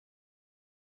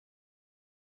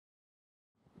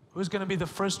Who's going to be the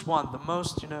first one? The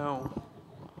most, You can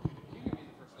be the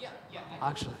first. Yeah,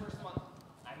 Actually. the first one.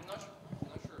 I'm not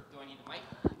sure. Do I need a mic?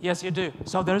 Yes, you do.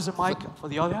 So there is a mic for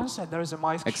the audience, and there is a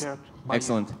mic shared by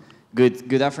Excellent. you.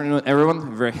 Good afternoon, everyone.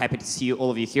 I'm very happy to see all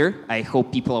of you here. I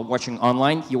hope people are watching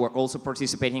online. You are also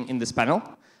participating in this panel.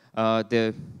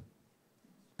 The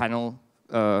panel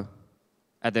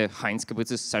at the Heinz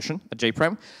Kabutz's session at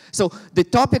JPREM. So the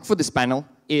topic for this panel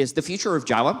is the future of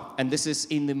Java, and this is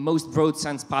in the most broad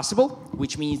sense possible,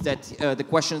 which means that the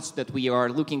questions that we are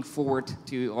looking forward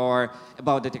to are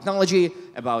about the technology,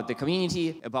 about the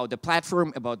community, about the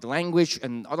platform, about the language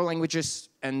and other languages,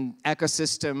 and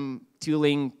ecosystem,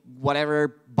 tooling,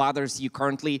 whatever bothers you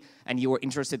currently, and you are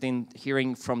interested in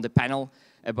hearing from the panel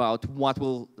about what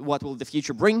will the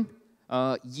future bring.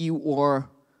 You are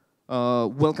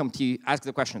welcome to ask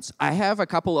the questions. I have a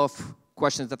couple of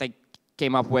questions that I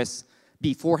came up with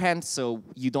beforehand, so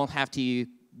you don't have to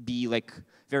be like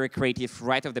very creative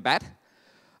right off the bat.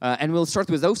 And we'll start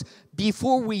with those.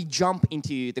 Before we jump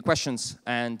into the questions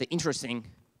and the interesting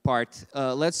part,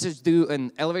 let's just do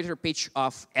an elevator pitch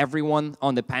of everyone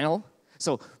on the panel.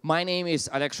 So my name is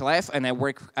Alex Shalaev, and I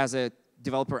work as a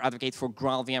developer advocate for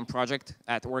GraalVM project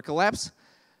at Oracle Labs.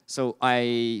 So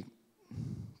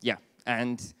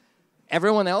and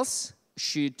everyone else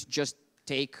should just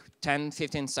take 10,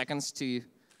 15 seconds to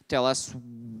tell us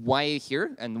why you're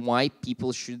here and why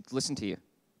people should listen to you.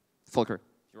 Volker,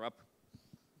 you're up.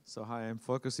 So hi, I'm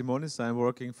Volker Simonis. I'm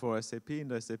working for SAP in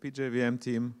the SAP JVM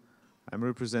team. I'm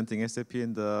representing SAP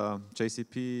in the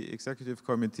JCP Executive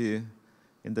Committee,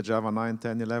 in the Java 9,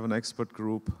 10, 11 expert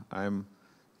group. I'm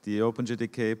the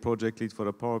OpenJDK project lead for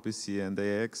the PowerPC and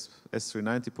the AX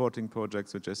S390 porting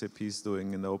projects, which SAP is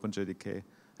doing in the OpenJDK,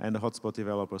 and a hotspot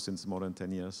developer since more than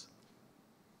 10 years.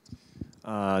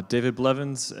 David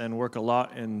Blevins, and work a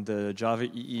lot in the Java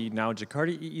EE, now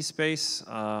Jakarta EE space.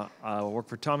 I work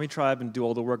for Tommy Tribe and do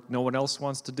all the work no one else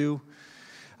wants to do.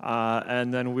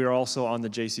 And then we're also on the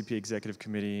JCP Executive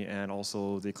Committee and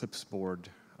also the Eclipse board.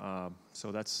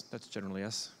 So that's generally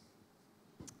us.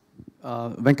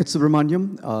 Venkat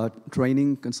Subramaniam,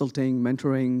 training, consulting,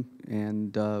 mentoring,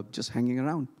 and just hanging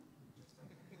around.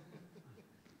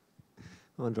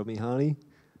 Andro Mihani.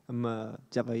 I'm a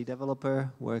Java EE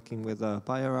developer working with the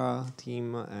Payara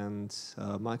team and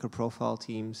microprofile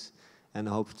teams, and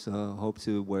hope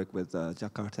to work with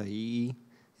Jakarta EE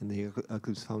in the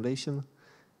Eclipse Foundation.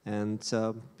 And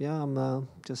yeah, I'm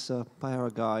just a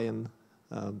Payara guy and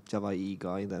Java EE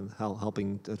guy, then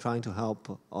trying to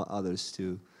help others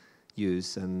to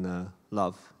use and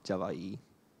love Java EE.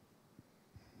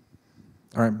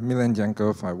 All right, Milan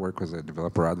Yankov. I work as a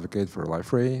developer advocate for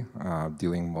Liferay,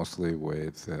 dealing mostly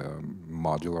with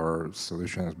modular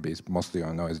solutions based mostly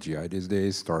on OSGI these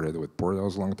days. Started with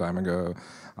Portals a long time ago.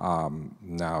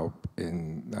 Now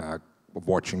in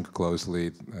watching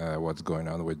closely what's going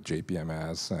on with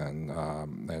JPMS and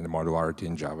modularity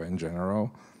in Java in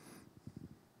general.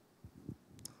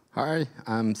 Hi,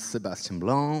 I'm Sebastian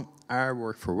Blanc. I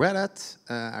work for Red Hat.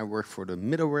 I work for the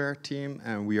middleware team,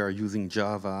 and we are using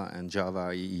Java and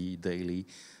Java EE daily.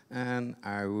 And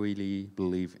I really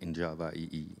believe in Java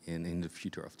EE and in the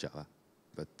future of Java.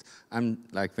 But I'm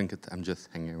like Venkat, I'm just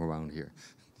hanging around here.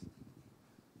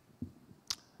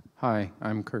 Hi,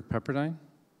 I'm Kirk Pepperdine.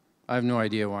 I have no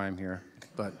idea why I'm here,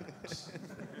 but...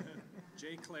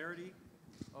 Jay Clarity.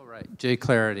 Oh, right, Jay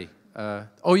Clarity.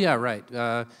 Oh, yeah,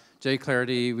 right. Jay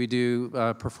Clarity, we do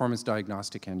performance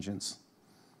diagnostic engines.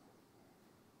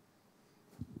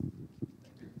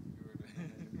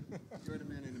 You're the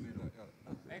man in the middle.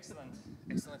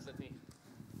 Excellent, Lippy.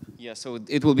 Yeah, so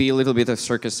it will be a little bit of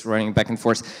circus running back and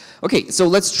forth. Okay, so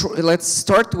let's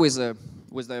start with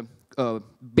a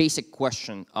basic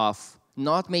question of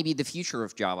not maybe the future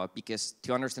of Java, because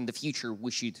to understand the future,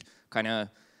 we should kind of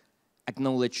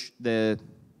acknowledge the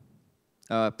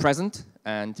present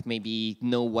and maybe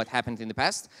know what happened in the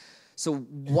past. So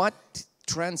what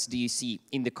trends do you see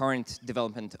in the current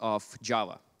development of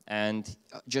Java? And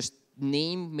just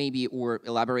name maybe or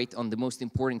elaborate on the most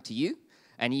important to you,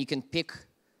 and you can pick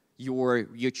your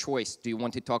choice. Do you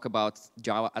want to talk about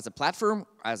Java as a platform,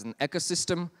 as an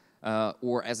ecosystem,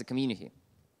 or as a community?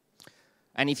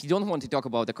 And if you don't want to talk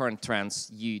about the current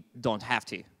trends, you don't have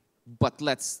to. But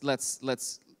let's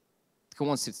who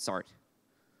wants to start?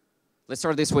 Let's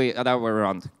start this way, that way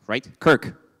around, right?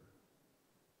 Kirk.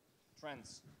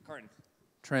 Trends, current.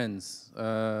 Trends.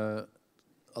 A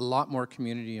lot more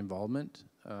community involvement.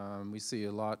 We see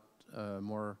a lot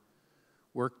more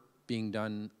work being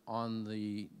done on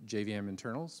the JVM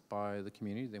internals by the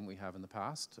community than we have in the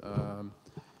past.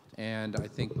 And I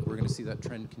think we're going to see that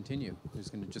trend continue. There's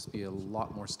going to just be a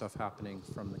lot more stuff happening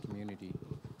from the community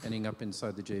ending up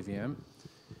inside the JVM.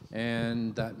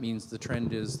 And that means the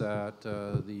trend is that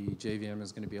the JVM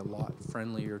is going to be a lot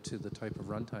friendlier to the type of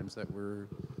runtimes that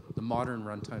the modern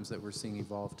runtimes that we're seeing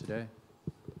evolve today.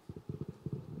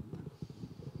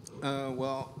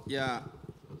 Well, yeah,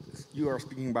 you are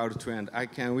speaking about a trend. I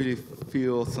can really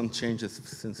feel some changes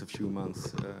since a few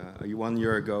months. 1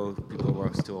 year ago, people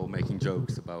were still making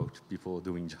jokes about people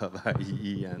doing Java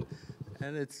EE,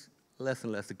 and it's less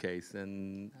and less the case.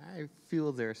 And I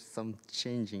feel there's some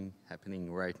changing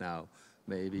happening right now.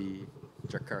 Maybe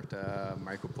Jakarta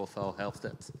microprofile helps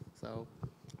that. So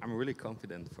I'm really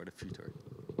confident for the future.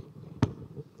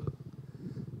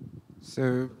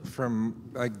 So from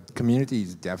community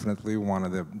is definitely one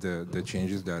of the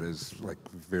changes that is like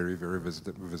very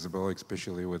visible,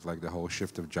 especially with like the whole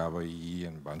shift of Java EE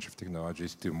and a bunch of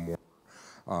technologies to more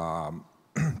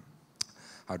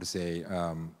how to say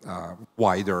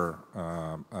wider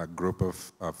group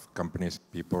of companies,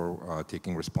 people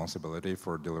taking responsibility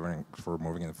for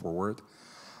moving it forward.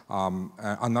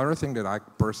 Another thing that I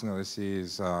personally see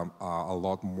is a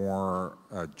lot more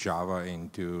Java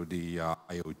into the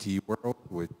IoT world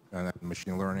with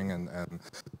machine learning, and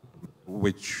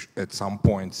which at some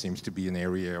point seems to be an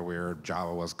area where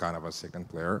Java was kind of a second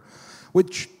player,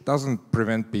 which doesn't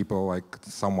prevent people like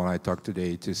someone I talked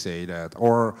today to say that,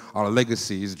 or our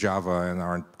legacy is Java and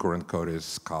our current code is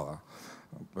Scala.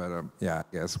 But yeah, I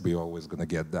guess we're always going to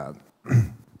get that.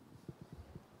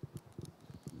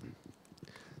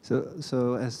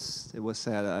 So as it was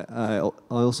said, I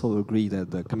also agree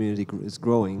that the community is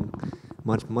growing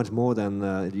much more than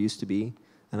it used to be,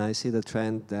 and I see the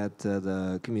trend that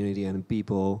the community and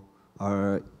people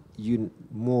are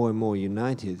more and more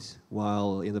united,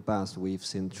 while in the past we've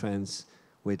seen trends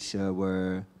which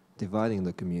were dividing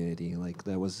the community. Like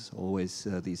there was always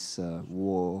this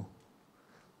war,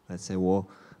 let's say war,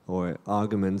 or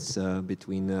arguments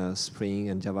between Spring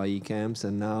and Java EE camps,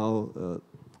 and now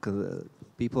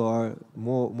people are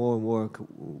more and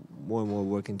more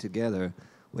working together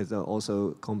with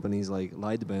also companies like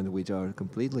Lightband, which are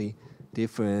completely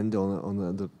different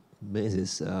on the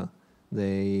basis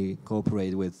they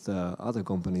cooperate with other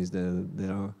companies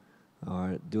that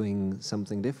are doing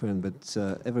something different, but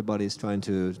everybody is trying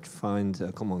to find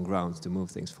common grounds to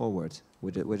move things forward,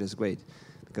 which is great,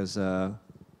 because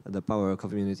the power of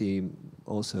community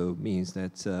also means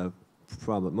that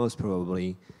most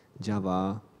probably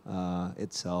Java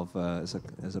itself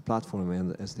as a platform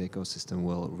and as the ecosystem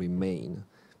will remain,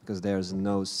 because there's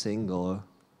no single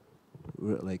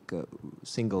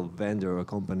single vendor or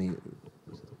company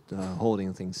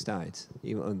holding things tight.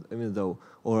 Even though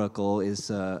Oracle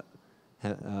is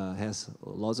has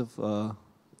lots of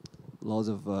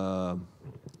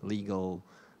legal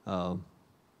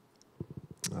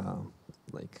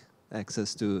like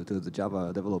access to the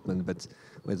Java development, but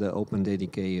with the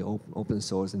OpenJDK, open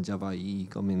source, and Java EE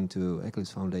coming to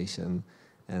Eclipse Foundation,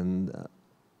 and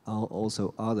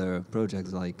also other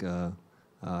projects like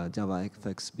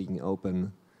JavaFX being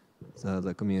open,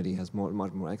 the community has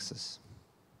much more access.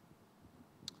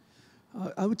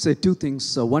 I would say two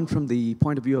things. One, from the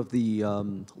point of view of the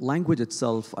language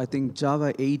itself, I think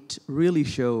Java 8 really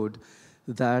showed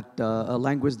that a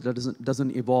language that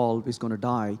doesn't evolve is going to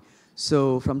die.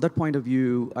 So from that point of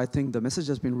view, I think the message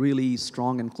has been really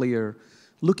strong and clear.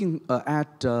 Looking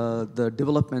at the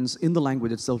developments in the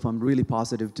language itself, I'm really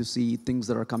positive to see things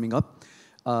that are coming up.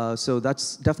 So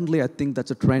that's definitely, I think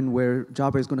that's a trend where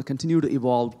Java is going to continue to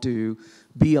evolve to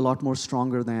be a lot more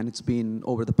stronger than it's been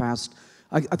over the past.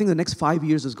 I think the next 5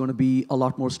 years is going to be a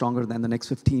lot more stronger than the next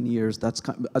 15 years. That's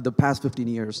the past 15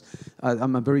 years.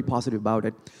 I'm very positive about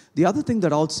it. The other thing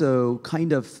that also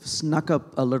kind of snuck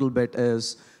up a little bit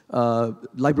is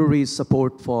libraries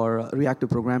support for reactive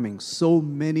programming. So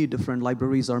many different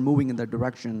libraries are moving in that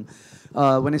direction.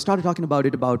 When I started talking about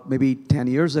it about maybe 10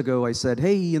 years ago, I said,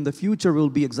 hey, in the future we'll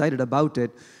be excited about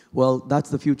it. Well, that's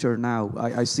the future now.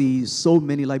 I see so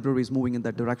many libraries moving in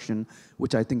that direction,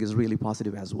 which I think is really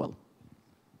positive as well.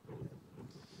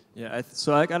 Yeah,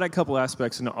 so I got a couple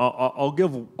aspects, and I'll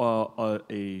give a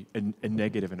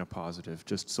negative and a positive,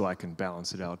 just so I can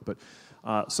balance it out. But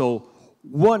so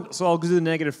I'll do the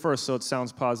negative first, so it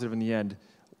sounds positive in the end.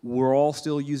 We're all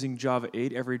still using Java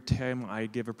 8 every time I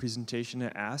give a presentation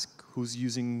to ask who's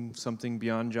using something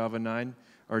beyond Java 9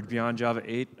 or beyond Java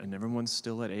 8, and everyone's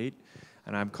still at 8.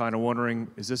 And I'm kind of wondering,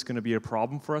 is this going to be a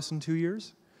problem for us in 2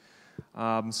 years?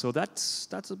 So that's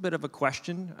a bit of a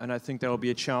question, and I think that will be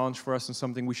a challenge for us and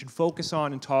something we should focus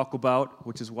on and talk about,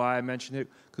 which is why I mentioned it,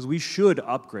 because we should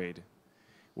upgrade.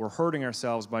 We're hurting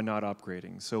ourselves by not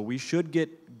upgrading, so we should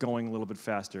get going a little bit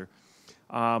faster.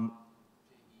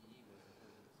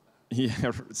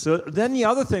 Yeah, so then the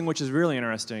other thing which is really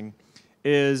interesting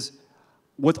is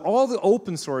with all the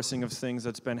open sourcing of things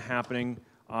that's been happening,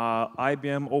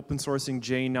 IBM open sourcing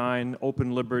J9,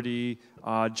 Open Liberty,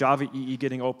 Java EE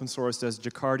getting open sourced as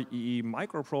Jakarta EE,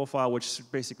 MicroProfile, which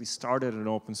basically started an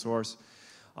open source.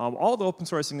 All the open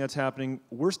sourcing that's happening,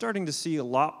 we're starting to see a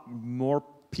lot more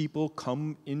people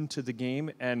come into the game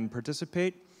and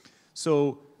participate.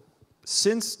 So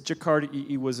since Jakarta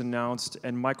EE was announced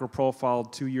and MicroProfile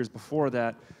 2 years before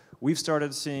that, we've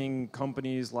started seeing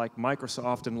companies like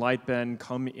Microsoft and Lightbend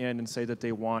come in and say that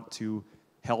they want to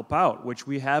help out, which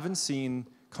we haven't seen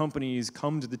companies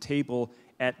come to the table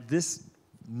at this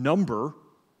number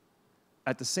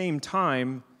at the same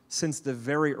time since the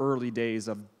very early days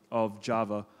of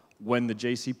Java, when the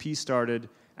JCP started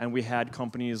and we had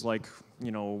companies like,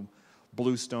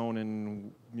 Bluestone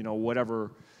and,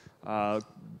 whatever,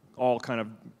 all kind of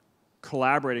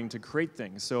collaborating to create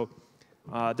things. So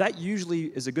that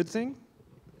usually is a good thing.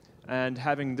 And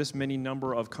having this many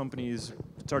number of companies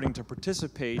starting to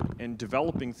participate in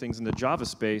developing things in the Java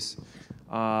space,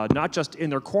 not just in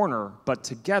their corner, but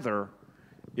together,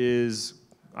 is,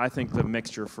 I think, the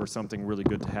mixture for something really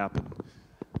good to happen.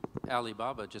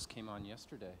 Alibaba just came on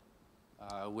yesterday,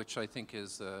 which I think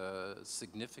is a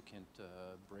significant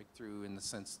breakthrough in the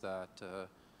sense that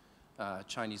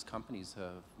Chinese companies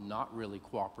have not really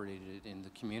cooperated in the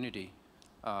community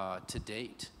to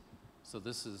date. So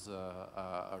this is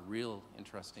a real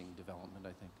interesting development,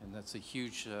 I think, and that's a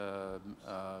huge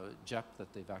JEP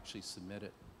that they've actually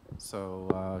submitted.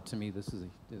 So to me, this is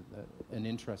an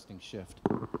interesting shift.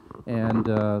 And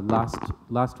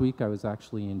last week, I was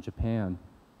actually in Japan,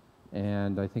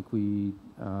 and I think we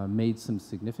made some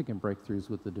significant breakthroughs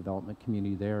with the development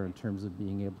community there in terms of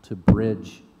being able to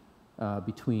bridge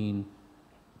between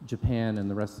Japan and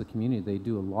the rest of the community. They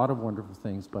do a lot of wonderful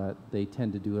things, but they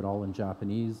tend to do it all in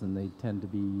Japanese, and they tend to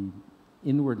be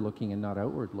inward-looking and not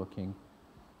outward-looking.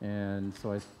 And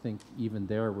so I think even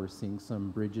there we're seeing some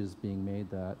bridges being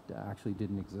made that actually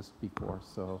didn't exist before.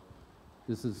 So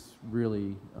this is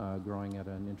really growing at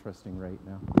an interesting rate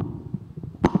now.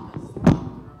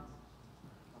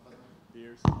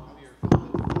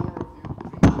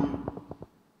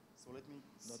 So let me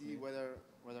see whether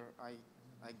I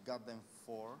got them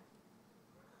 4. Oh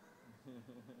my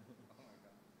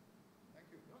God. Thank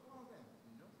you. Not one of them.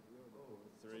 No.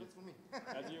 3. So that's for me.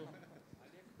 As you.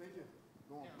 Thank you.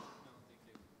 Go on.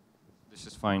 This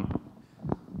is fine.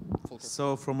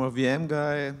 So from a VM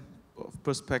guy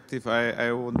perspective,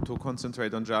 I want to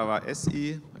concentrate on Java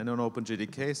SE and on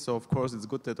OpenJDK. So of course it's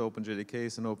good that OpenJDK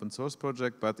is an open source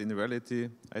project, but in reality,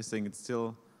 I think it's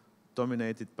still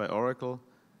dominated by Oracle,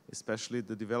 especially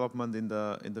the development in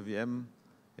the VM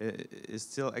is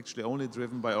still actually only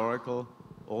driven by Oracle.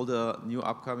 All the new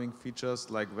upcoming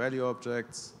features like value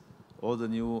objects, all the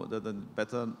new, the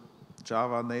better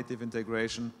Java native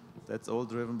integration, that's all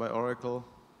driven by Oracle.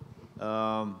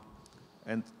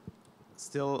 And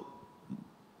still,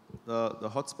 the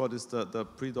hotspot is the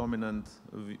predominant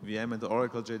VM and the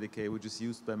Oracle JDK, which is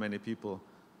used by many people.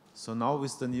 So now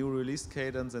with the new release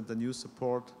cadence and the new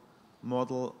support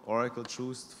model Oracle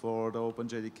chose for the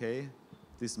OpenJDK,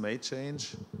 this may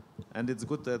change. And it's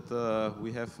good that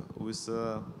we have with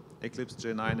Eclipse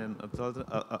J9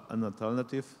 an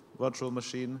alternative virtual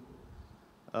machine.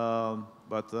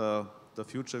 But the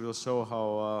future will show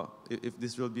how if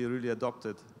this will be really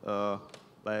adopted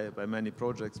by many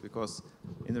projects, because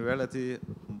in reality,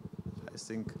 I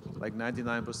think like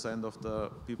 99% of the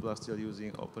people are still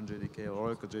using OpenJDK or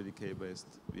Oracle JDK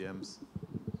based VMs.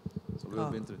 So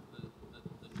we'll be into it.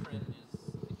 The trend is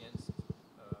against.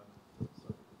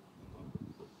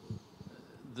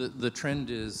 The trend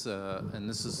is, and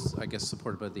this is, I guess,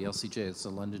 supported by the LCJ. It's the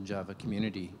London Java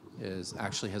community.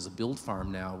 Actually has a build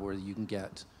farm now where you can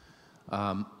get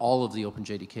all of the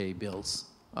OpenJDK builds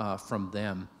from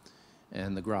them,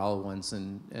 and the Graal ones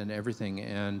and everything.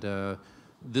 And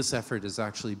this effort is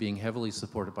actually being heavily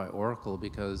supported by Oracle,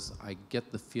 because I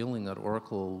get the feeling that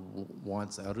Oracle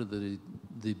wants out of the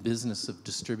business of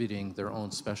distributing their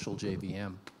own special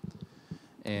JVM.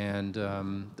 And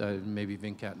maybe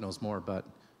Venkat knows more, but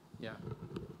yeah.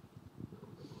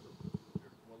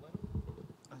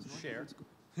 Share.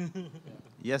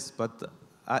 Yes, but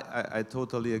I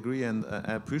totally agree, and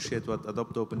I appreciate what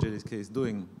Adopt OpenJDK is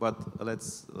doing. But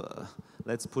let's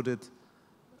put it.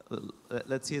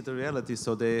 Let's see the reality.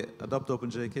 So Adopt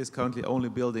OpenJDK is currently only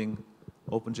building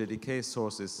OpenJDK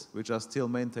sources, which are still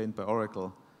maintained by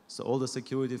Oracle. So all the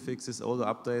security fixes, all the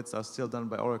updates are still done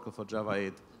by Oracle for Java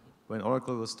 8. When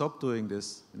Oracle will stop doing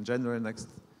this in January next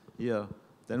year,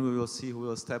 then we will see who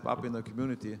will step up in the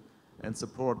community and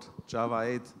support Java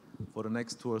 8 for the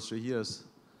next 2 or 3 years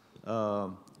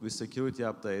with security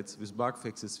updates, with bug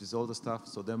fixes, with all the stuff.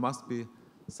 So there must be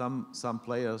some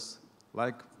players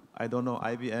like, I don't know,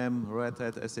 IBM, Red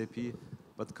Hat, SAP,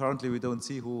 but currently we don't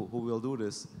see who will do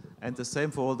this. And the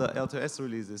same for all the LTS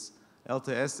releases.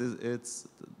 LTS,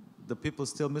 the people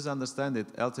still misunderstand it.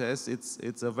 LTS,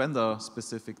 it's a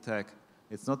vendor-specific tag.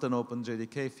 It's not an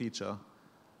OpenJDK feature.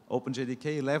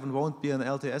 OpenJDK 11 won't be an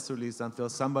LTS release until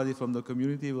somebody from the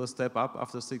community will step up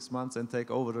after 6 months and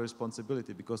take over the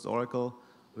responsibility, because Oracle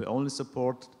will only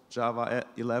support Java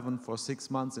 11 for 6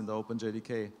 months in the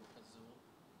OpenJDK.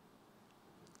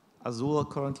 Azure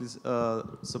currently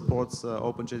supports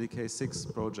OpenJDK 6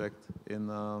 project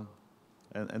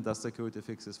and does security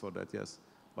fixes for that, yes.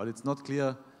 But it's not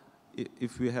clear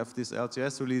if we have these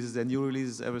LTS releases and new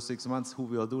releases every 6 months, who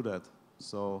will do that?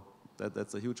 So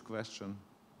that's a huge question.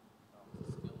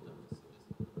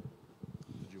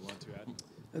 Did you want to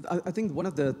add? I think one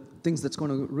of the things that's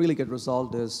going to really get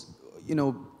resolved is,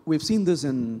 we've seen this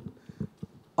in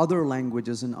other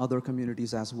languages and other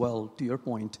communities as well, to your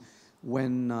point,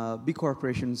 when big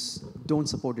corporations don't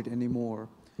support it anymore.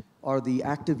 Are the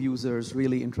active users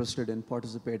really interested in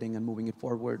participating and moving it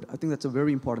forward? I think that's a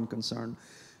very important concern.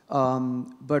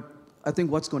 But I think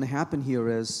what's going to happen here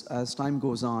is, as time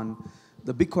goes on,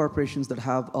 the big corporations that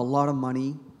have a lot of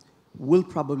money will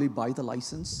probably buy the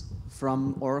license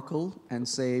from Oracle and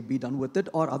say, be done with it,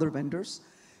 or other vendors.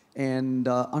 And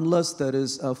unless there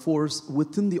is a force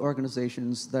within the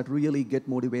organizations that really get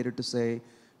motivated to say,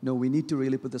 no, we need to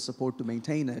really put the support to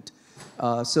maintain it.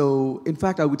 So in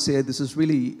fact, I would say this is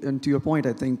really, and to your point,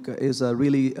 I think, is a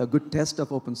really a good test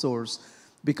of open source.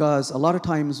 Because a lot of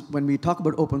times when we talk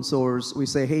about open source, we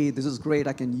say, hey, this is great,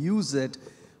 I can use it.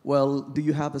 Well, do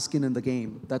you have a skin in the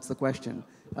game? That's the question.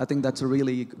 I think that's a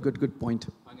really good point.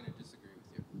 I'm going to disagree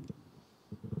with you.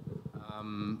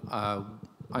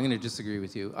 I'm going to disagree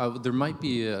with you. There might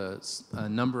be a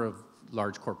number of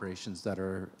large corporations that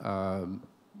are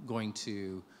going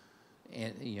to,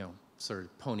 sort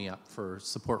of pony up for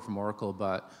support from Oracle,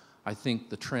 but I think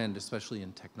the trend, especially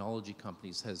in technology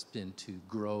companies, has been to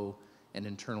grow an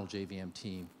internal JVM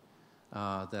team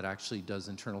that actually does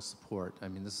internal support. I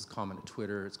mean, this is common at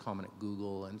Twitter, it's common at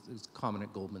Google, and it's common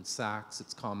at Goldman Sachs,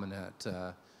 it's common at,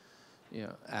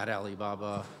 at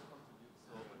Alibaba.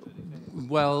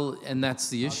 Well, and that's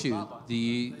the issue.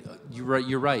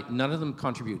 You're right. None of them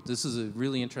contribute. This is a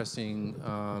really interesting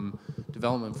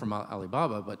development from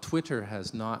Alibaba, but Twitter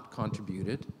has not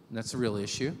contributed. And that's a real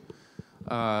issue.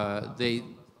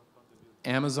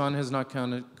 Amazon has not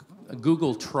counted.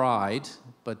 Google tried,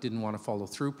 but didn't want to follow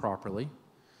through properly.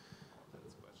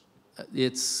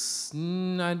 It's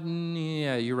not,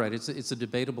 yeah, you're right. It's a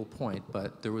debatable point,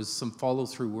 but there was some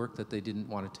follow-through work that they didn't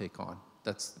want to take on.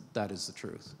 That is the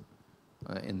truth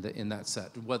in that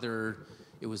set. Whether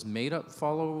it was made-up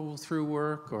follow-through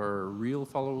work or real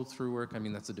follow-through work, I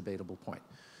mean, that's a debatable point.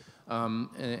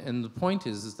 And the point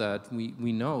is that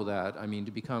we know that, I mean,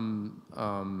 to become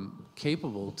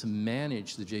capable to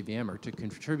manage the JVM or to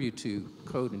contribute to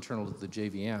code internal to the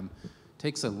JVM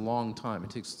takes a long time.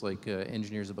 It takes like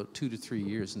engineers about 2 to 3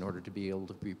 years in order to be able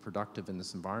to be productive in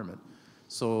this environment.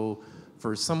 So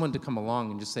for someone to come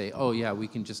along and just say, oh yeah, we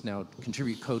can just now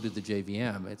contribute code to the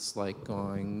JVM, it's like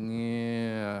going,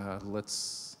 yeah,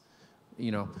 let's,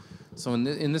 So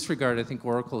in this regard, I think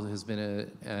Oracle has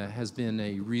been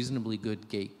a reasonably good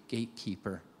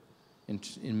gatekeeper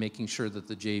in making sure that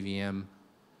the JVM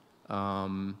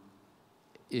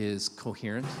is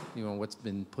coherent. What's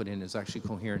been put in is actually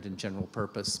coherent in general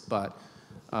purpose, but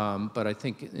I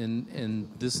think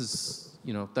this is,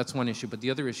 that's one issue. But the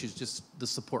other issue is just the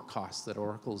support costs that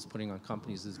Oracle is putting on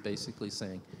companies is basically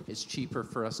saying it's cheaper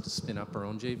for us to spin up our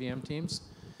own JVM teams.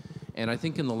 And I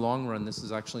think in the long run, this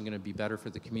is actually going to be better for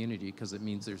the community because it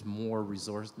means there's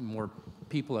more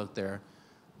people out there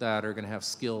that are going to have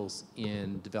skills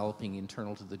in developing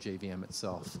internal to the JVM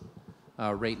itself.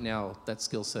 Right now, that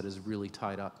skill set is really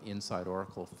tied up inside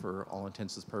Oracle for all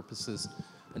intents and purposes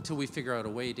until we figure out a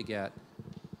way to get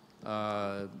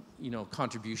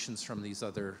contributions from these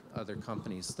other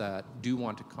companies that do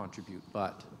want to contribute,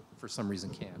 but for some reason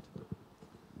can't.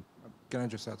 Can I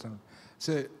just add something?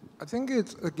 So I think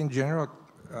it's like in general,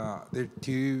 there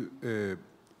are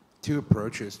two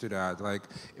approaches to that. Like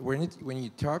when you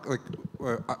talk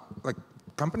like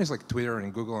companies like Twitter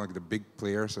and Google, like the big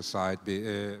players aside,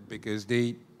 because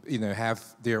they have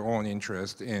their own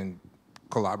interest in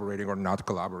collaborating or not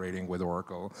collaborating with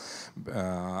Oracle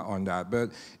on that.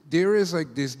 But there is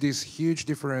like this huge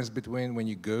difference between when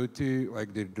you go to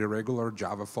like the regular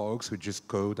Java folks who just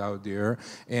code out there,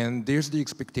 and there's the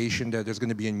expectation that there's going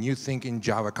to be a new thing in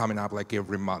Java coming up like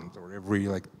every month or every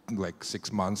like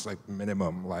 6 months, like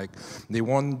minimum. Like they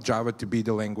want Java to be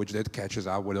the language that catches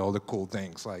up with all the cool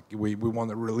things. Like we want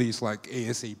to release like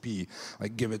ASAP,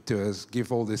 like give it to us,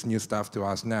 give all this new stuff to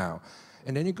us now.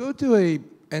 And then you go to a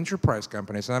enterprise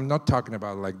companies, and I'm not talking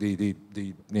about like the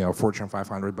Fortune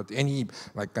 500, but any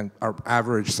like our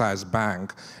average size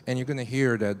bank, and you're gonna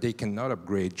hear that they cannot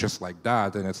upgrade just like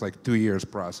that, and it's like 2 years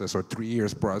process or 3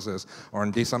 years process, or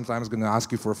they sometimes gonna ask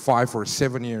you for 5 or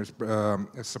 7 years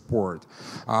support.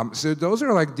 So those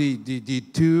are like the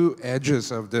two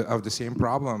edges of the same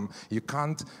problem. You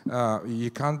can't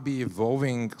be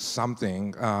evolving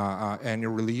something and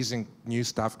you're releasing new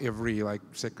stuff every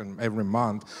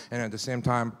month, and at the same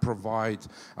time provide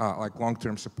like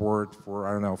long-term support for,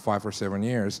 I don't know, 5 or 7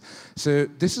 years. So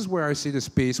this is where I see the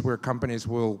space where companies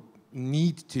will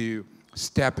need to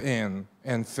step in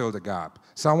and fill the gap.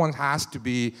 Someone has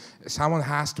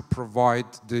to provide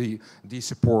the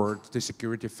support, the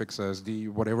security fixes, the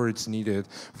whatever it's needed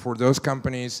for those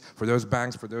companies, for those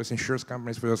banks, for those insurance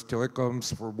companies, for those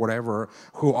telecoms, for whatever,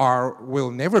 who will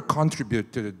never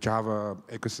contribute to the Java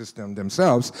ecosystem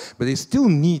themselves, but they still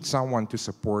need someone to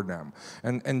support them.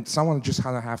 And someone just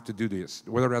kind of have to do this,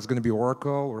 whether that's going to be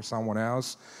Oracle or someone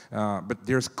else, but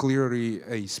there's clearly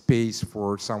a space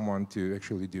for someone to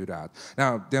actually do that.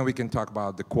 Now, then we can talk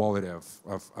about the quality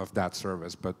of that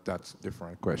service, but that's a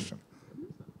different question.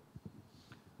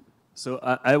 So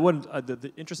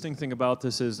the interesting thing about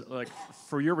this is, like,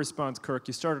 for your response, Kirk,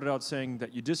 you started out saying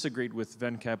that you disagreed with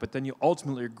Venkat, but then you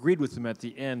ultimately agreed with him at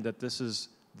the end that this is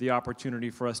the opportunity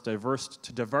for us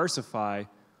to diversify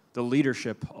the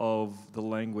leadership of the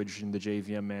language in the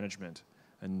JVM management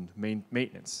and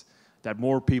maintenance, that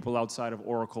more people outside of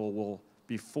Oracle will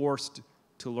be forced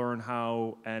to learn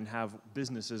how and have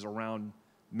businesses around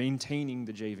maintaining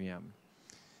the JVM.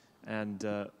 And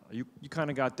you kind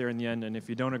of got there in the end, and if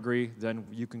you don't agree, then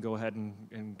you can go ahead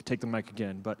and take the mic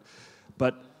again. But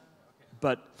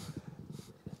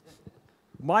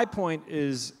my point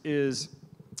is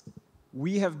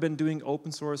we have been doing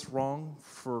open source wrong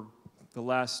for the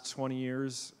last 20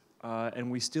 years, and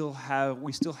we still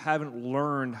haven't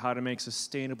learned how to make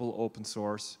sustainable open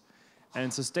source.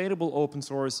 And sustainable open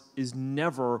source is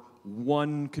never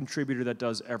one contributor that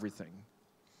does everything.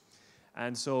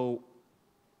 And so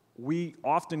we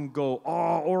often go,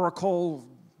 oh, Oracle,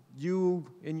 you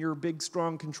in your big,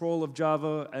 strong control of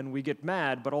Java, and we get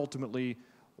mad, but ultimately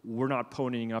we're not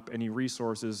ponying up any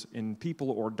resources in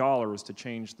people or dollars to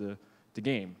change the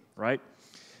game, right?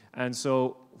 And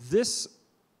so this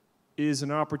is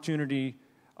an opportunity.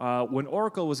 When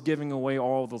Oracle was giving away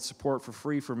all the support for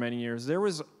free for many years, there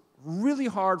was really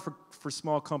hard for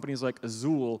small companies like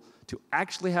Azul to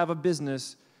actually have a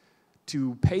business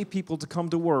to pay people to come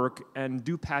to work and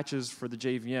do patches for the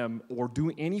JVM or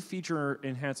do any feature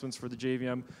enhancements for the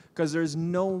JVM, because there's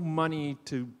no money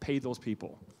to pay those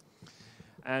people.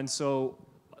 And so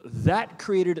that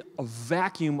created a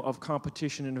vacuum of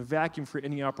competition and a vacuum for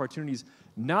any opportunities,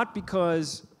 not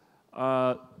because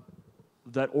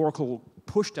that Oracle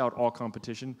pushed out all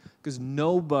competition, because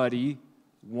nobody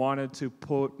wanted to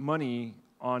put money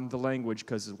on the language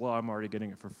because, well, I'm already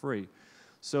getting it for free.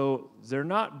 So they're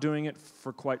not doing it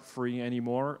for quite free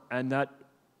anymore, and that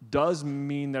does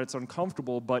mean that it's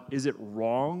uncomfortable, but is it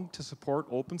wrong to support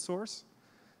open source?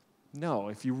 No.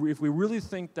 If we really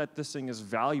think that this thing is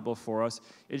valuable for us,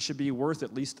 it should be worth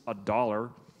at least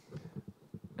 $1.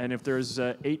 And if there's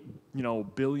 8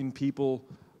 billion people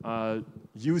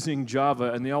using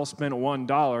Java and they all spent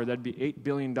 $1, that'd be $8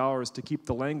 billion to keep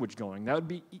the language going. That would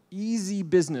be easy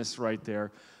business right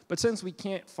there. But since we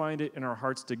can't find it in our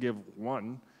hearts to give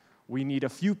one, we need a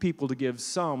few people to give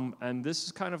some, and this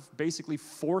is kind of basically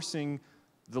forcing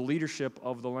the leadership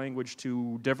of the language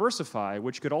to diversify,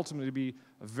 which could ultimately be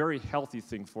a very healthy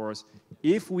thing for us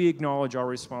if we acknowledge our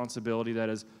responsibility that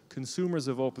as consumers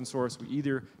of open source, we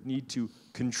either need to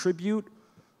contribute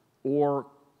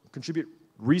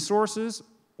resources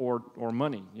or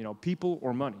money, people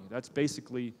or money. That's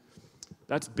basically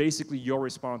your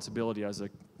responsibility as a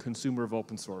consumer of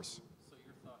open source. So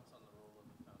your thoughts on the role of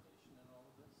the foundation in all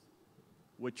of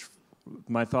this?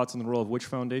 My thoughts on the role of which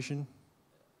foundation?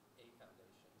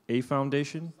 A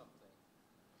foundation?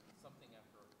 Something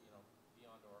after,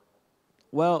 beyond Oracle.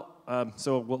 Well,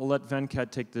 so we'll let Venkat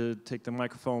take the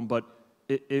microphone, but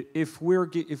if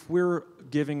we're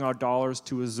giving our dollars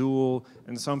to Azul,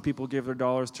 and some people give their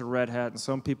dollars to Red Hat, and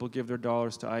some people give their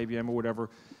dollars to IBM or whatever,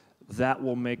 that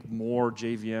will make more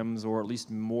JVMs, or at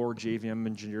least more JVM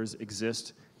engineers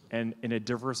exist, and in a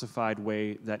diversified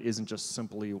way that isn't just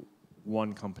simply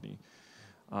one company.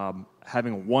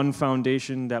 Having one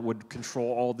foundation that would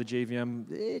control all the JVM,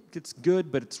 it's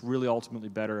good, but it's really ultimately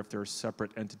better if there are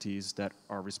separate entities that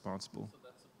are responsible.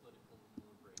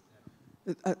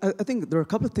 I think there are a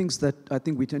couple of things that I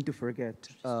think we tend to forget.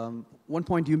 One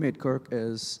point you made, Kirk,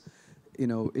 is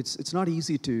it's not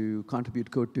easy to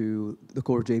contribute code to the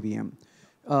core JVM.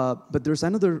 But there's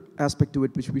another aspect to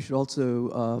it which we should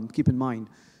also keep in mind.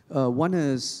 One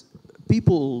is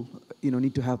people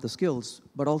need to have the skills,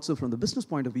 but also from the business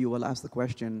point of view, I'll ask the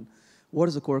question, what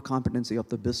is the core competency of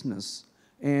the business?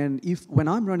 And when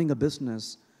I'm running a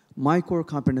business, my core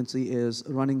competency is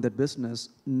running that business,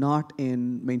 not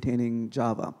in maintaining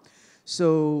Java.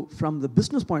 So from the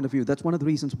business point of view, that's one of the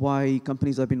reasons why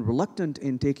companies have been reluctant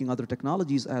in taking other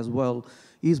technologies as well,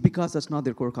 is because that's not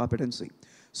their core competency.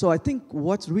 So I think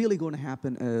what's really going to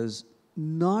happen is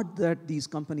not that these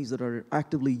companies that are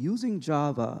actively using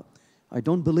Java, I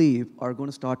don't believe, are going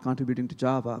to start contributing to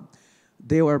Java.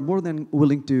 They are more than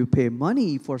willing to pay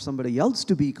money for somebody else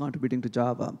to be contributing to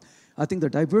Java. I think the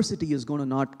diversity is going to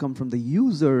not come from the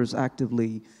users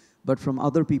actively, but from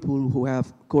other people who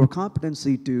have core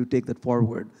competency to take that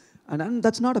forward. And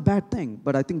that's not a bad thing,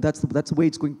 but I think that's the way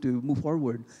it's going to move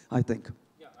forward, I think.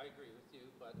 Yeah, I agree with you,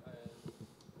 but...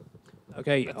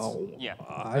 Okay,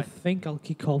 I think I'll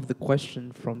kick off the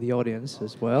question from the audience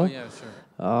as well. Oh, yeah, sure.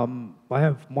 I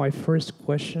have my first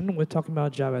question. We're talking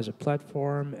about Java as a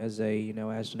platform, as an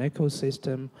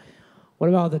ecosystem. What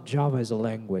about the Java as a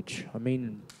language? I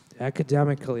mean,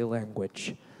 academically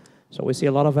language. So we see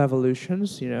a lot of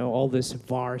evolutions, all this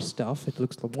var stuff. It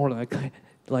looks more like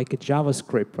a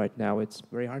JavaScript right now. It's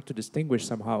very hard to distinguish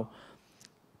somehow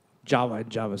Java and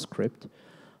JavaScript.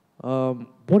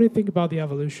 What do you think about the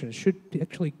evolution? Should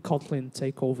actually Kotlin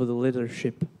take over the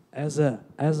leadership as a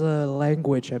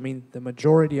language? I mean, the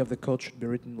majority of the code should be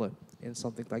written in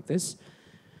something like this.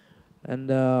 And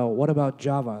what about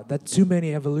Java? That too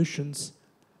many evolutions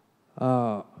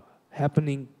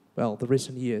happening, well, the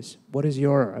recent years. What is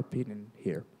your opinion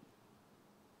here?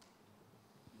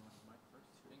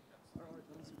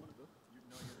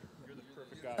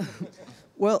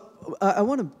 Well, I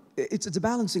want to. It's a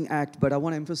balancing act, but I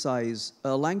want to emphasize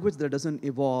a language that doesn't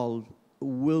evolve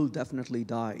will definitely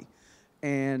die.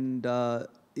 And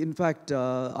in fact,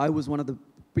 I was one of the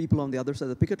people on the other side of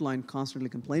the picket line constantly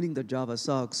complaining that Java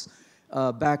sucks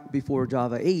back before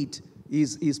Java 8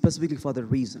 is specifically for that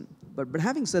reason. But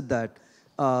having said that,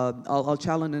 I'll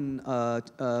challenge in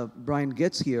Brian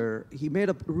Getz here. He made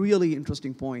a really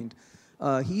interesting point.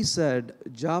 He said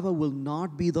Java will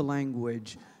not be the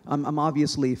language. I'm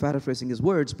obviously paraphrasing his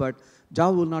words, but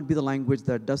Java will not be the language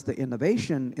that does the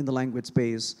innovation in the language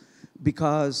space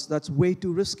because that's way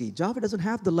too risky. Java doesn't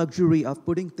have the luxury of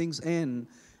putting things in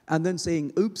and then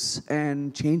saying oops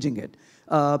and changing it.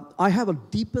 I have a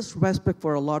deepest respect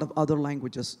for a lot of other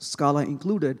languages, Scala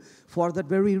included, for that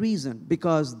very reason,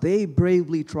 because they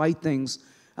bravely try things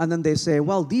and then they say,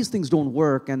 well, these things don't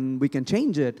work and we can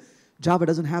change it. Java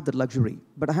doesn't have that luxury.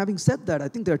 But having said that, I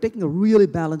think they're taking a really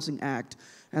balancing act,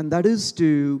 and that is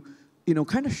to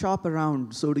kind of shop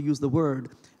around, so to use the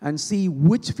word, and see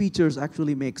which features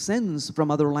actually make sense from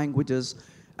other languages,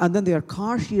 and then they are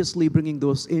cautiously bringing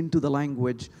those into the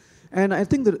language. And I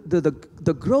think that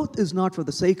the growth is not for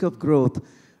the sake of growth.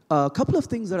 A couple of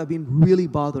things that have been really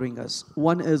bothering us.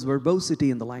 One is verbosity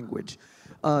in the language.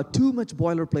 Too much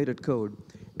boilerplated code.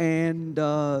 And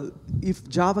if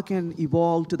Java can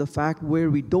evolve to the fact where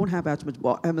we don't have as much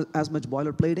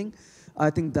boilerplating, I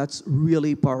think that's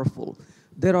really powerful.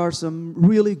 There are some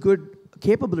really good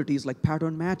capabilities like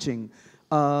pattern matching.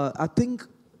 I think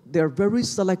they're very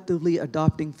selectively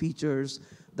adopting features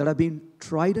that have been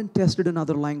tried and tested in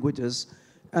other languages.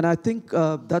 And I think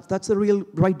that's the real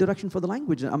right direction for the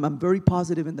language. I'm very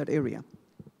positive in that area.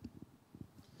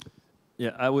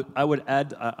 Yeah, I would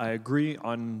add, I agree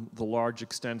on the large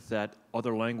extent that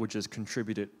other languages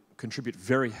contribute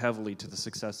very heavily to the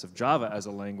success of Java as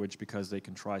a language because they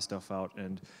can try stuff out,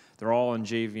 and they're all in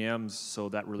JVMs, so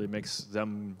that really makes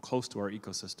them close to our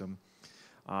ecosystem.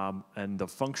 And the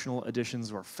functional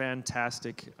additions were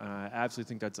fantastic. I absolutely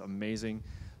think that's amazing.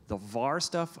 The var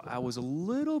stuff, I was a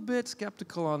little bit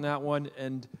skeptical on that one,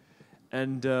 and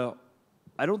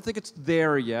I don't think it's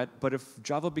there yet, but if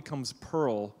Java becomes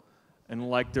Perl, and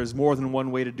like there's more than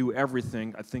one way to do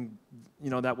everything, I think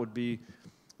that would be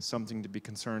something to be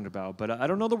concerned about. But I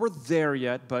don't know that we're there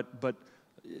yet, but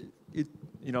it,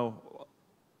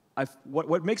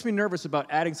 what makes me nervous about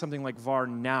adding something like var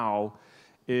now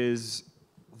is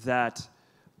that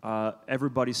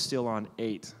everybody's still on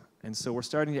 8. And so we're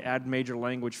starting to add major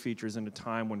language features in a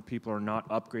time when people are not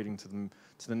upgrading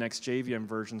to the next JVM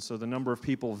version. So the number of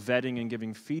people vetting and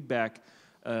giving feedback,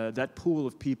 that pool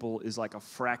of people is like a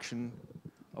fraction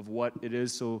of what it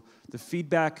is. So the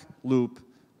feedback loop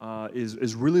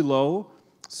is really low.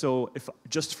 So if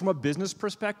just from a business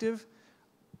perspective,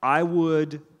 I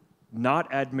would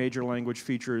not add major language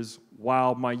features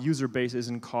while my user base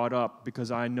isn't caught up,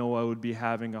 because I know I would be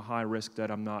having a high risk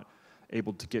that I'm not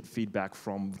able to get feedback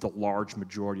from the large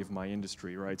majority of my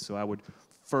industry, right? So I would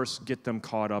first get them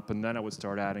caught up, and then I would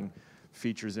start adding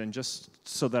features in, just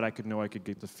so that I could know I could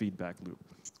get the feedback loop,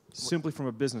 simply from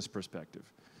a business perspective.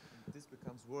 This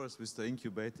becomes worse with the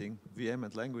incubating VM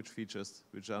and language features,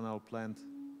 which are now planned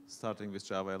starting with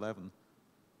Java 11.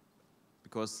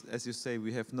 Because, as you say,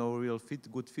 we have no real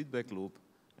good feedback loop,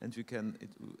 and we can,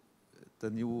 the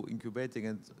new incubating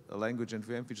and language and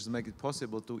VM features make it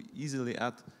possible to easily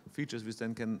add features which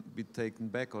then can be taken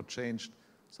back or changed.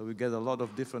 So we get a lot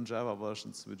of different Java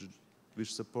versions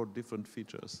which support different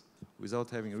features without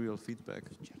having real feedback.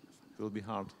 It will be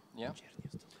hard. Yeah.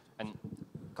 And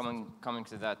coming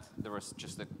to that, there was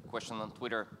just a question on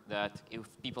Twitter that if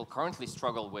people currently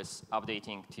struggle with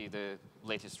updating to the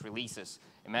latest releases,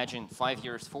 imagine 5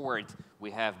 years forward, we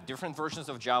have different versions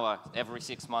of Java, every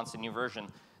 6 months a new version.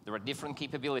 There are different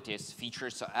capabilities,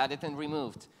 features are added and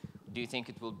removed. Do you think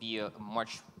it will be a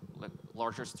much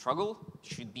larger struggle?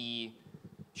 Should we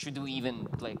even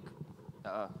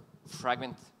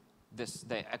fragment the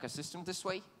ecosystem this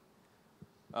way?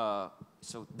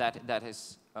 So that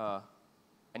is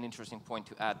an interesting point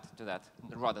to add to that,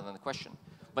 rather than a question.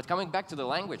 But coming back to the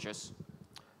languages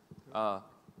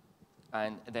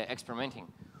and the experimenting,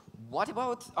 what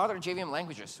about other JVM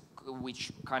languages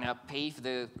which kind of pave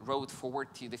the road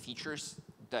forward to the features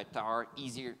that are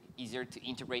easier to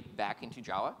integrate back into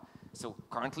Java? So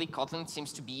currently, Kotlin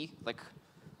seems to be like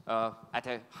at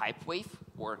a hype wave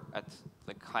or at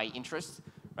like high interest,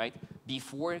 right?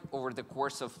 Before, over the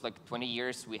course of like 20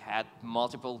 years, we had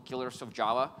multiple killers of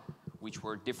Java, which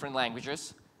were different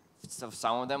languages. So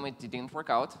some of them it didn't work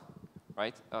out,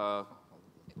 right?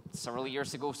 Several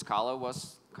years ago, Scala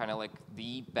was kind of like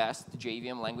the best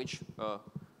JVM language,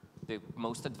 the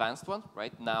most advanced one,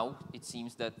 right? Now it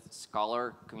seems that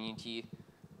Scala community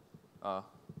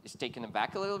is taken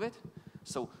aback a little bit.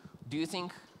 So do you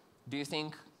think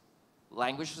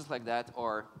languages like that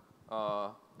are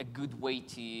a good way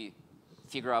to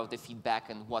figure out the feedback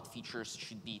and what features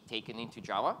should be taken into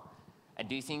Java? And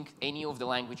do you think any of the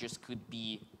languages could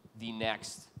be the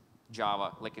next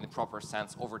Java, like in a proper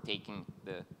sense, overtaking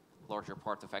the larger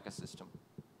part of ecosystem?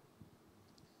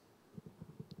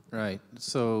 Right.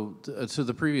 So to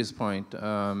the previous point,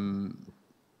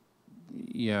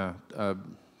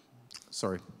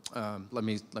 sorry. Let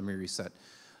me reset.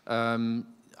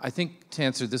 I think to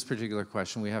answer this particular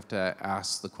question, we have to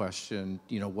ask the question,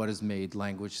 what has made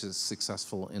languages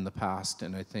successful in the past?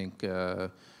 And I think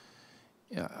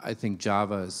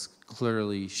Java has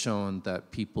clearly shown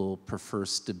that people prefer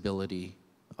stability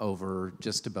over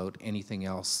just about anything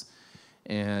else.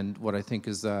 And what I think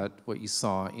is that what you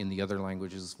saw in the other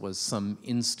languages was some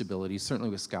instability, certainly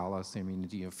with Scala. I mean,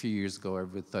 a few years ago,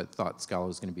 everybody thought Scala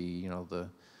was going to be,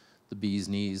 the bee's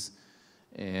knees.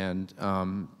 And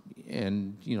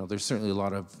there's certainly a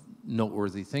lot of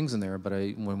noteworthy things in there. But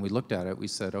when we looked at it, we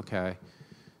said, okay,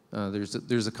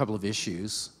 there's a couple of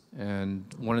issues. And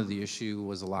one of the issue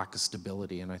was a lack of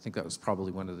stability. And I think that was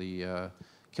probably one of the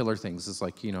killer things. Is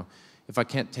like, if I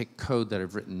can't take code that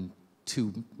I've written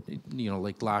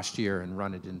like last year and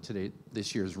run it in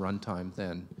this year's runtime,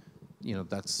 then,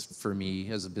 that's for me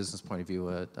as a business point of view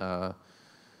a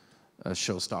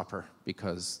showstopper,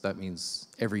 because that means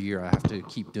every year I have to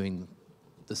keep doing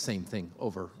the same thing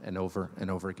over and over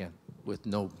and over again with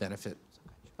no benefit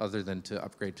other than to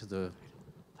upgrade to the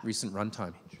recent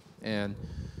runtime. And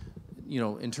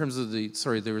in terms of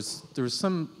there was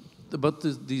some about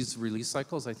these release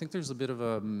cycles. I think there's a bit of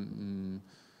a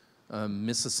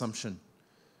misassumption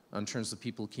in terms of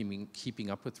people keeping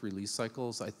up with release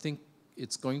cycles. I think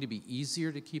it's going to be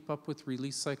easier to keep up with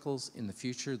release cycles in the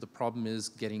future. The problem is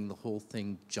getting the whole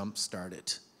thing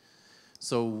jump-started.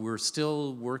 So we're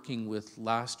still working with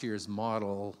last year's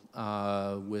model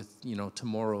with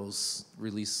tomorrow's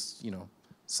release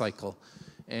cycle.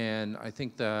 And I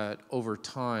think that over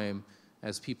time,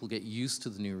 as people get used to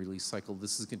the new release cycle,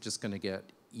 this is just going to get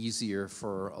easier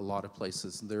for a lot of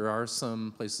places. There are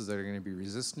some places that are going to be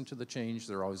resistant to the change.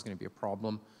 They're always going to be a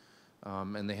problem.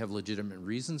 And they have legitimate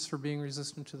reasons for being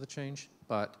resistant to the change.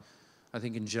 But I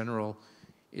think in general,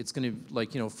 it's going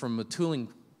to, from a tooling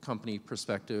company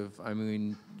perspective, I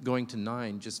mean, going to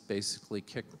 9 just basically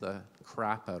kicked the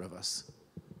crap out of us.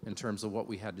 in terms of what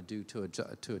we had to do to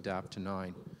adapt to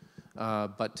 9.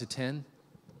 But to 10,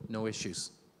 no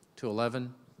issues. To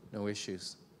 11, no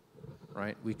issues.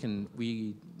 Right? We can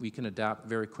adapt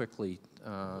very quickly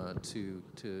to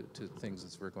things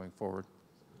as we're going forward.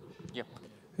 Yep.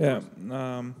 Yeah.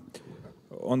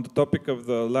 On the topic of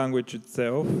the language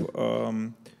itself,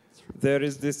 there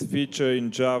is this feature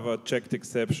in Java, checked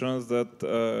exceptions, that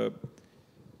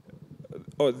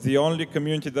the only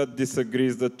community that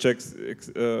disagrees that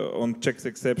on checks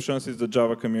exceptions is the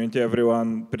Java community.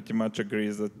 Everyone pretty much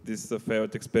agrees that this is a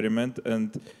failed experiment,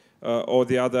 and all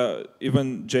the other,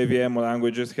 even JVM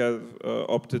languages have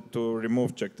opted to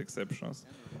remove checked exceptions.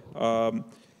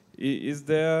 Is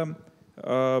there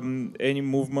any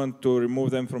movement to remove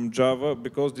them from Java?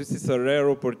 Because this is a rare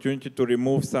opportunity to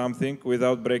remove something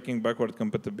without breaking backward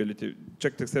compatibility.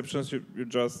 Checked exceptions, you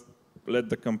just let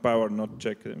the compiler not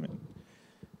check them.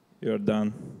 You're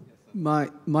done.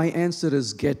 My answer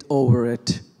is get over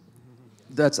it.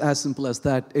 That's as simple as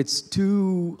that. It's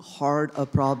too hard a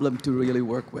problem to really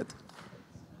work with.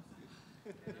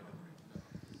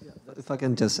 If I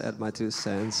can just add my 2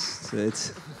 cents to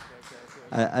it.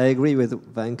 I agree with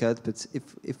Venkat, but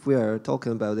if we are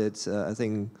talking about it, I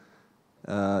think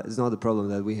it's not a problem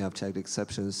that we have checked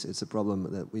exceptions. It's a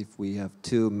problem that we have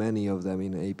too many of them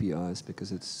in APIs,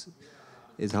 because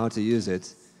it's hard to use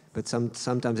it. But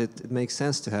sometimes it makes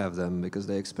sense to have them because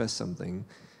they express something.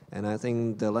 And I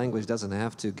think the language doesn't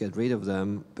have to get rid of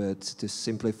them, but to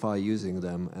simplify using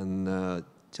them. And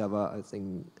Java, I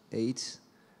think 8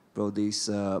 brought these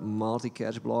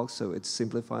multi-catch blocks, so it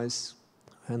simplifies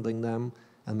handling them.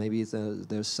 And maybe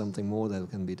there's something more that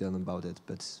can be done about it,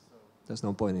 but there's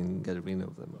no point in getting rid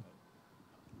of them.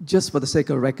 Just for the sake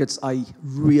of records, I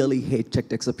really hate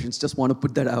checked exceptions. Just want to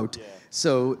put that out. Yeah.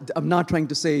 So I'm not trying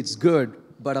to say it's good,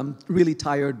 but I'm really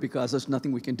tired because there's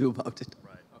nothing we can do about it.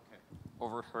 Right. Okay.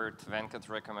 Overheard. Venkat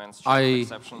recommends checked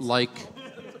exceptions.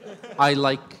 I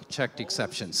like checked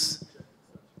exceptions.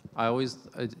 I always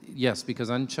yes, because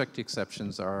unchecked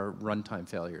exceptions are runtime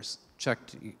failures.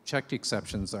 Checked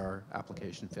exceptions are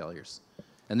application failures,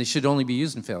 and they should only be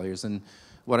used in failures. And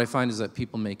what I find is that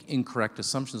people make incorrect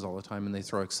assumptions all the time, and they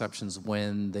throw exceptions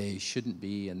when they shouldn't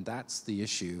be, and that's the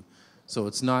issue. So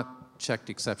it's not checked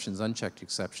exceptions, unchecked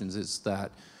exceptions. It's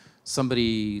that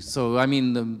somebody. So I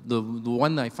mean, the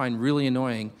one that I find really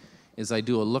annoying is I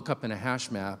do a lookup in a hash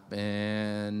map,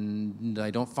 and I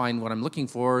don't find what I'm looking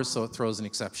for, so it throws an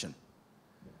exception,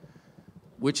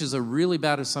 which is a really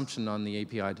bad assumption on the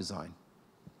API design.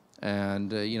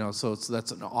 And you know, so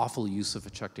that's an awful use of a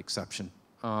checked exception.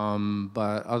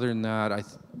 But other than that,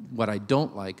 what I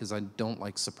don't like is I don't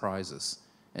like surprises,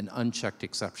 and unchecked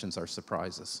exceptions are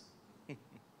surprises.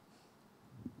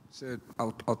 So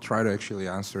I'll try to actually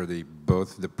answer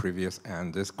both the previous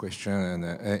and this question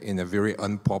in a very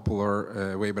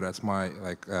unpopular way, but that's my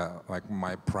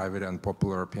my private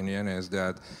unpopular opinion is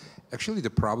that actually the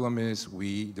problem is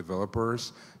we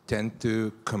developers tend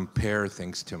to compare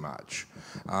things too much.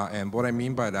 And what I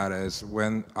mean by that is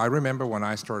I remember when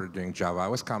I started doing Java, I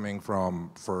was coming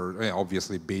from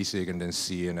obviously BASIC and then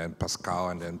C and then Pascal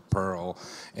and then Perl.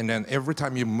 And then every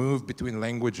time you move between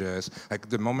languages, like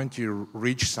the moment you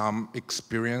reach some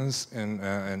experience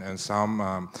and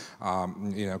some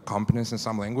competence in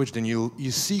some language, then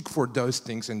you seek for those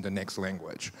things in the next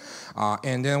language.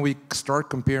 And then we start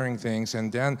comparing things,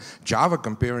 and then Java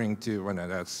comparing to,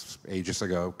 that's ages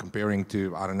ago, comparing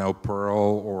to, I don't know,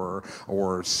 Perl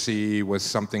or C was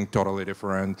something totally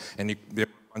different, and there are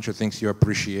a bunch of things you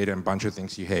appreciate and a bunch of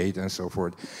things you hate and so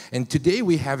forth. And today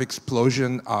we have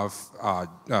explosion of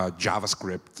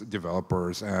JavaScript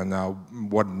developers and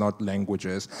whatnot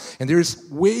languages, and there's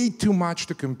way too much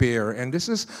to compare. And this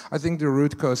is, I think, the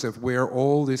root cause of where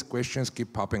all these questions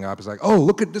keep popping up. It's like, oh,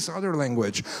 look at this other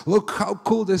language. Look how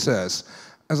cool this is.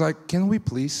 I was like, can we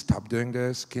please stop doing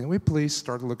this? Can we please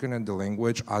start looking at the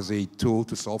language as a tool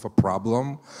to solve a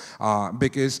problem?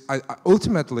 Because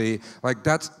ultimately,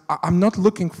 I'm not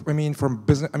looking, from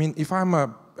business, if I'm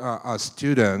a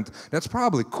student, that's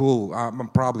probably cool. I'm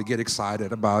probably get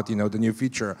excited about, the new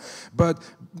feature. But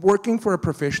working for a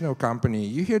professional company,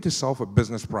 you're here to solve a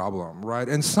business problem, right?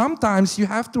 And sometimes you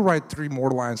have to write 3 more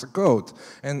lines of code.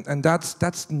 And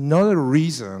that's not a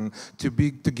reason to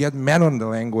get mad on the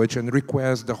language and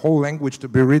request the whole language to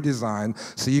be redesigned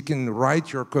so you can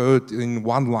write your code in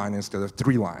 1 line instead of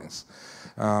 3 lines.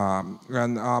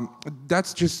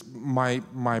 That's just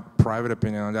my private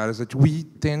opinion on that, is that we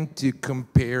tend to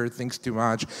compare things too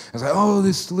much. It's like, oh,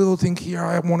 this little thing here,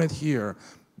 I want it here.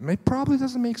 It probably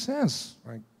doesn't make sense.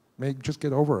 Just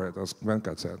get over it, as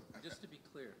Venkat said. Just to be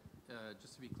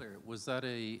clear, was that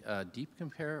a deep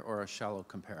compare or a shallow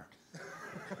compare?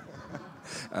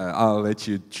 I'll let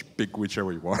you pick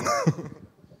whichever you want.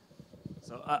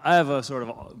 So I have a sort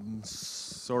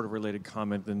of related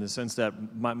comment in the sense that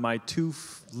my two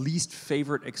least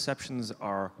favorite exceptions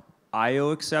are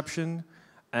IO exception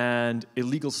and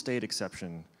illegal state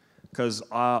exception, because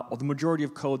the majority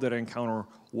of code that I encounter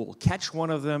will catch one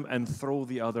of them and throw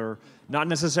the other, not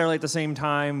necessarily at the same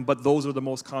time, but those are the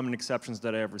most common exceptions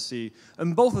that I ever see.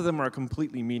 And both of them are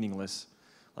completely meaningless.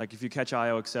 Like if you catch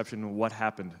IO exception, what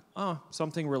happened? Oh,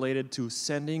 something related to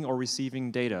sending or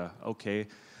receiving data. Okay,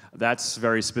 that's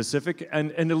very specific.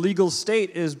 And an illegal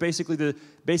state is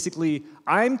basically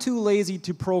I'm too lazy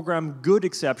to program good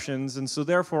exceptions, and so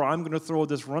therefore I'm going to throw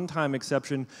this runtime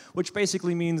exception, which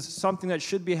basically means something that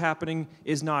should be happening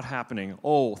is not happening.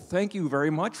 Oh, thank you very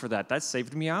much for that. That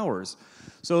saved me hours.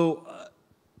 So,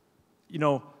 you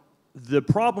know, the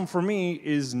problem for me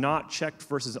is not checked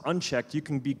versus unchecked. You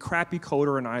can be crappy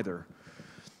coder in either.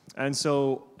 And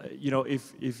so, you know,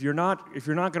 if you're not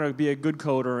going to be a good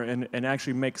coder and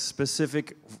actually make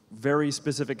specific, very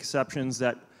specific exceptions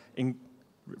that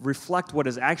reflect what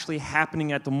is actually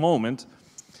happening at the moment,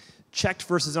 checked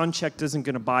versus unchecked isn't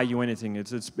going to buy you anything.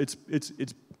 It's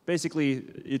basically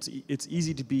it's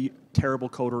easy to be terrible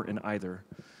coder in either.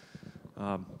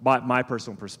 By my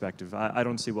personal perspective, I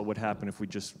don't see what would happen if we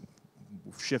just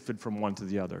shifted from one to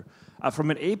the other. From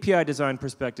an API design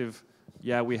perspective,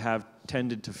 yeah, we have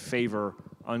tended to favor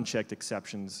unchecked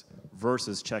exceptions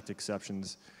versus checked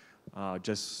exceptions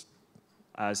just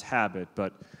as habit,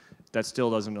 but that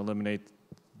still doesn't eliminate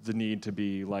the need to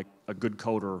be like a good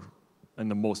coder in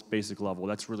the most basic level.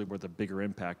 That's really where the bigger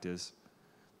impact is.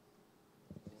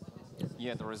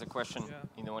 Yeah, there is a question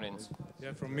in the audience.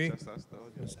 Yeah, from me.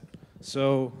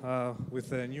 So with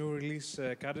the new release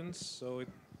cadence, so it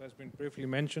has been briefly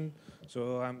mentioned.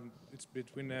 So it's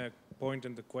between a point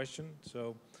and the question.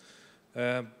 So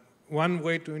one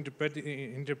way to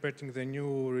interpreting the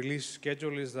new release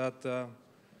schedule is that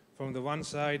from the one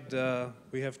side,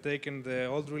 we have taken the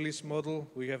old release model,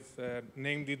 we have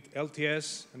named it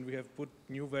LTS, and we have put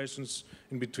new versions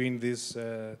in between this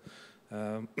that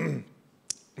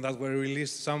were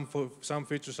released. Some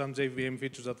features, some JVM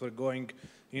features that were going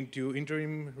into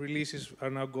interim releases are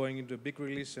now going into a big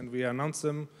release, and we announced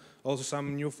them. Also,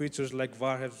 some new features like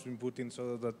var have been put in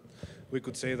so that we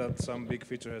could say that some big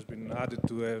feature has been added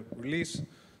to a release.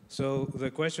 So the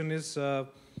question is,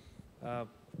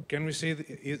 can we say,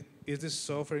 is this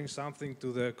offering something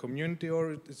to the community,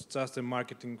 or it's just a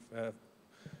marketing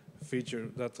feature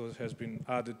that has been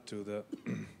added to the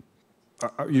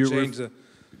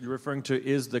You're referring to,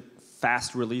 is the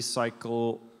fast release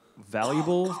cycle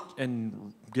valuable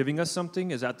and giving us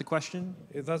something? Is that the question?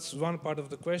 That's one part of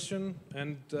the question,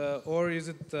 and or is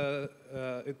it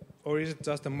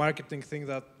just a marketing thing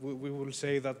that we will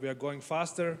say that we are going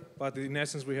faster, but in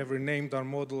essence we have renamed our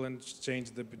model and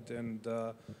changed the bit, and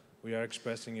we are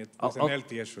expressing it with an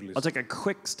LTS release. I'll take a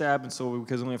quick stab, and so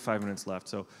because we only have 5 minutes left.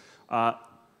 So.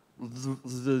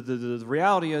 The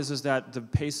reality is that the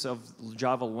pace of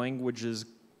Java languages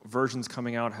versions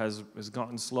coming out has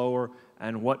gotten slower,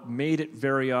 and what made it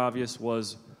very obvious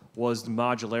was the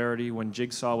modularity when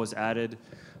Jigsaw was added.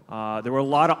 There were a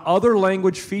lot of other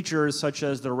language features such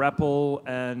as the REPL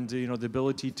and the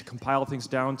ability to compile things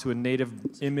down to a native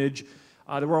image.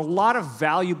 There were a lot of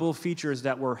valuable features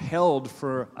that were held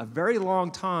for a very long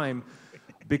time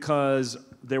because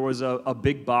there was a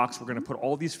big box. We're going to put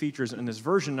all these features in this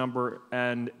version number,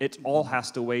 and it all has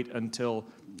to wait until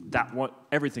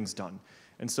everything's done.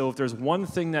 And so if there's one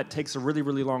thing that takes a really,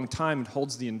 really long time, it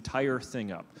holds the entire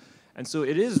thing up. And so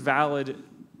it is valid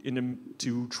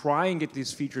to try and get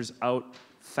these features out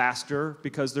faster,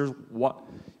 because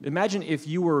imagine if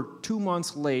you were 2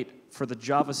 months late for the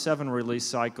Java 7 release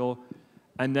cycle,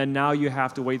 and then now you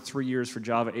have to wait 3 years for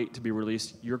Java 8 to be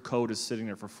released. Your code is sitting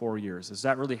there for 4 years. Is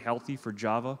that really healthy for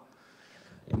Java?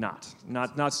 Not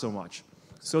so much.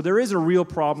 So there is a real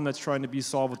problem that's trying to be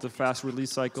solved with the fast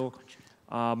release cycle.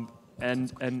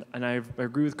 And I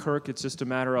agree with Kirk. It's just a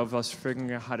matter of us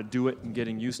figuring out how to do it and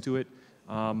getting used to it.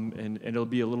 And it'll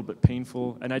be a little bit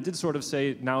painful. And I did sort of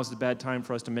say now is the bad time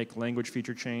for us to make language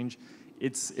feature change.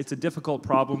 It's a difficult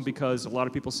problem because a lot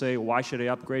of people say, why should I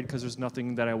upgrade? Because there's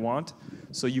nothing that I want.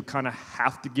 So you kind of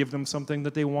have to give them something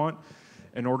that they want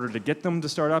in order to get them to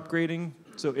start upgrading.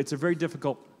 So it's a very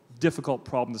difficult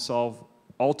problem to solve.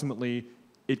 Ultimately,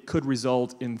 it could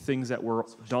result in things that were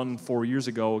done 4 years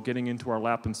ago getting into our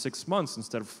lap in 6 months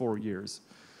instead of 4 years.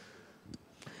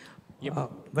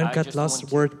 Venkat,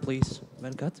 last word, please.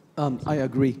 Venkat? I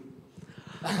agree.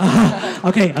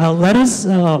 Okay, let us...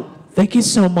 thank you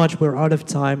so much. We're out of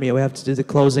time. Yeah, we have to do the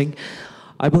closing.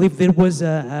 I believe it was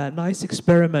a nice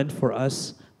experiment for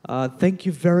us. Thank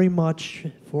you very much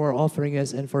for offering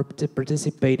us and for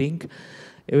participating.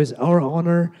 It was our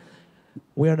honor.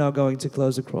 We are now going to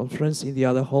close the conference in the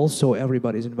other hall, so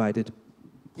everybody's invited.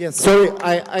 Yes, sorry,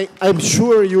 I'm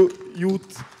sure you'd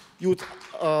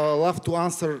love to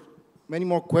answer many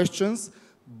more questions,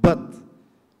 but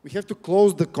we have to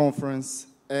close the conference,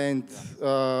 and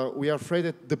we are afraid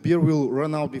that the beer will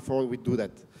run out before we do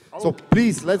that. So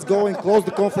please, let's go and close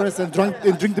the conference and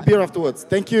drink the beer afterwards.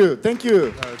 Thank you. Thank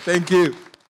you. Thank you.